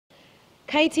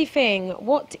Katie Fing,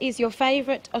 what is your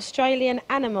favourite Australian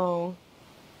animal?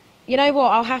 You know what,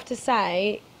 I'll have to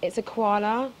say it's a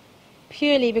koala,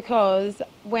 purely because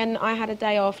when I had a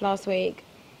day off last week,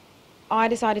 I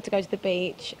decided to go to the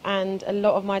beach and a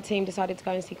lot of my team decided to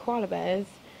go and see koala bears,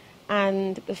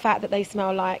 and the fact that they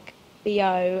smell like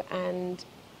BO and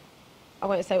I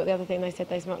won't say what the other thing they said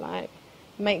they smell like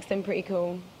makes them pretty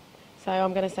cool. So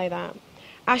I'm going to say that.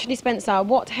 Ashley Spencer,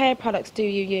 what hair products do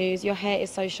you use? Your hair is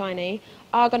so shiny.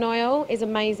 Argan oil is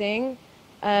amazing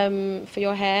for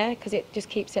your hair because it just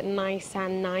keeps it nice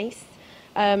and nice.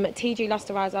 TG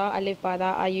Lusterizer, I live by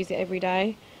that. I use it every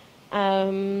day.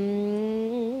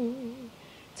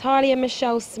 Talia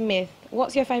Michelle Smith,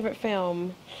 what's your favourite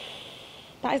film?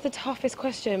 That is the toughest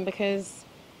question because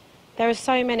there are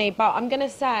so many, but I'm going to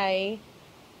say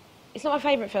it's not my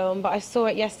favourite film, but I saw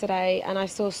it yesterday and I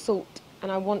saw Salt,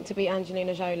 and I want to be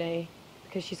Angelina Jolie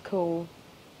because she's cool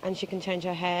and she can change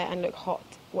her hair and look hot,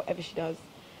 whatever she does.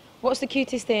 What's the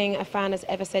cutest thing a fan has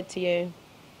ever said to you?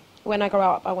 When I grow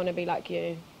up, I want to be like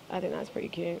you. I think that's pretty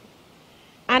cute.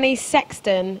 Annie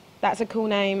Sexton, that's a cool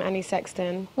name, Annie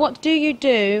Sexton. What do you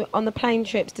do on the plane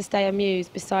trips to stay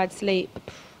amused besides sleep?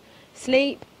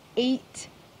 Sleep, eat,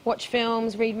 watch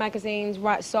films, read magazines,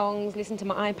 write songs, listen to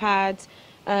my iPad.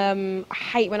 I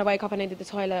hate when I wake up and I need the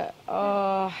toilet.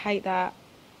 Oh, I hate that.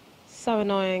 So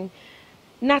annoying.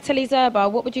 Natalie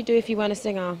Zerba, what would you do if you weren't a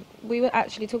singer? We were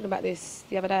actually talking about this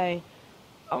the other day.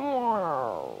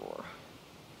 Oh,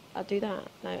 I'd do that.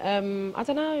 No, I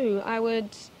don't know. I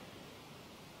would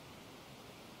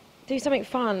do something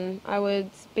fun. I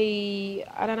would be,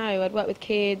 I don't know, I'd work with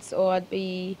kids, or I'd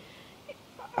be,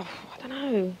 I don't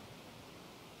know.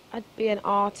 I'd be an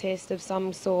artist of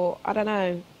some sort. I don't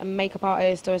know, a makeup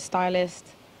artist or a stylist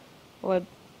or a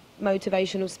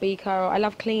motivational speaker. I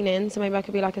love cleaning, so maybe I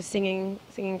could be like a singing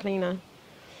cleaner.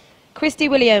 Christy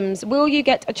Williams, will you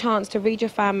get a chance to read your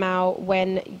fan mail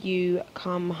when you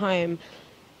come home?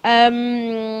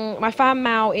 My fan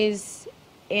mail is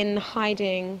in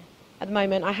hiding at the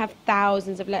moment. I have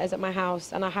thousands of letters at my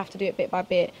house and I have to do it bit by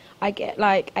bit. I get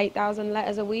like 8,000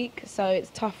 letters a week, so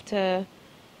it's tough to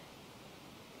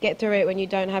get through it when you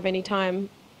don't have any time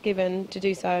given to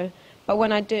do so. But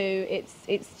when I do, it's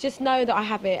just know that I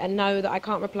have it and know that I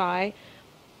can't reply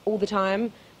all the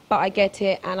time, but I get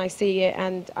it and I see it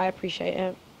and I appreciate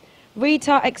it.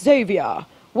 Rita Xavier,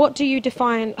 how do you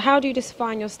define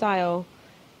your style?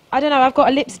 I don't know, I've got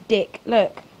a lipstick,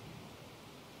 look.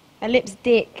 A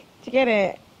lipstick, do you get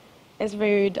it? It's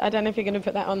rude, I don't know if you're going to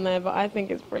put that on there, but I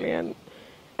think it's brilliant.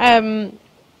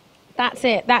 That's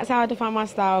it, that's how I define my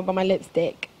style, by my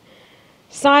lipstick.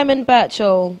 Simon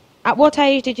Birchall, at what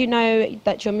age did you know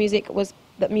that music was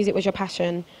your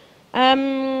passion?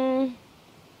 I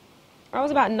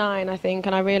was about 9, I think,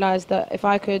 and I realised that if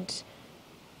I could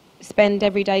spend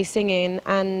every day singing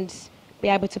and be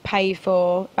able to pay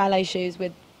for ballet shoes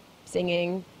with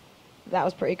singing, that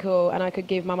was pretty cool, and I could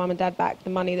give my mum and dad back the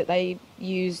money that they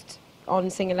used on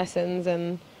singing lessons.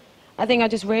 And I think I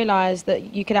just realised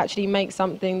that you could actually make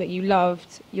something that you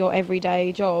loved your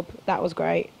everyday job. That was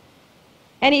great.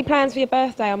 Any plans for your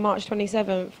birthday on March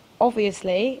 27th?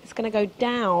 Obviously, it's going to go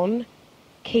down,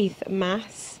 Keith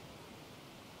Mass.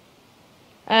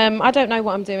 I don't know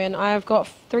what I'm doing. I've got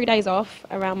 3 days off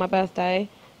around my birthday,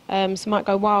 so I might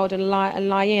go wild and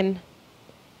lie in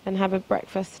and have a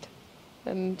breakfast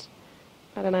and,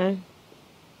 I don't know,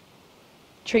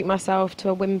 treat myself to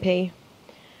a wimpy.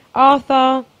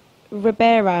 Arthur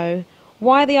Ribeiro,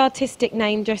 why the artistic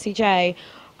name Jessie J?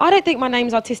 I don't think my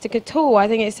name's artistic at all. I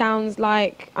think it sounds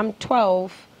like I'm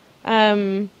 12.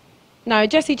 No,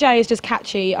 Jessie J is just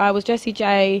catchy. I was Jessie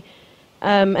J,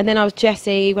 and then I was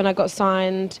Jessie when I got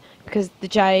signed because the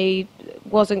J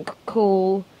wasn't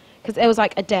cool. Because it was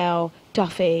like Adele,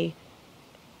 Duffy,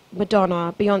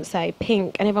 Madonna, Beyonce,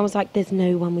 Pink, and everyone was like, there's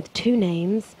no one with 2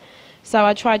 names. So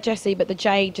I tried Jessie, but the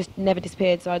J just never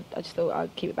disappeared, so I just thought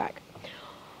I'd keep it back.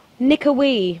 Nika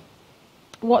Wee,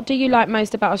 what do you like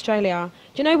most about Australia?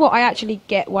 Do you know what? I actually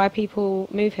get why people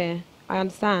move here. I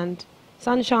understand.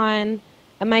 Sunshine,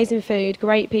 amazing food,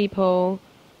 great people.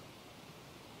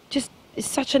 Just, it's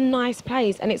such a nice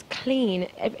place and it's clean.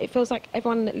 It feels like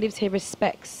everyone that lives here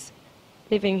respects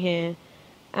living here.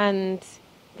 And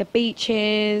the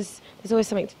beaches, there's always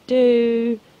something to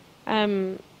do.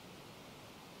 And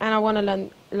I want to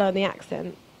learn the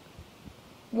accent.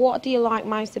 What do you like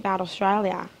most about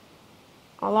Australia?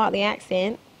 I like the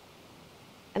accent.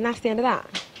 And that's the end of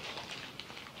that.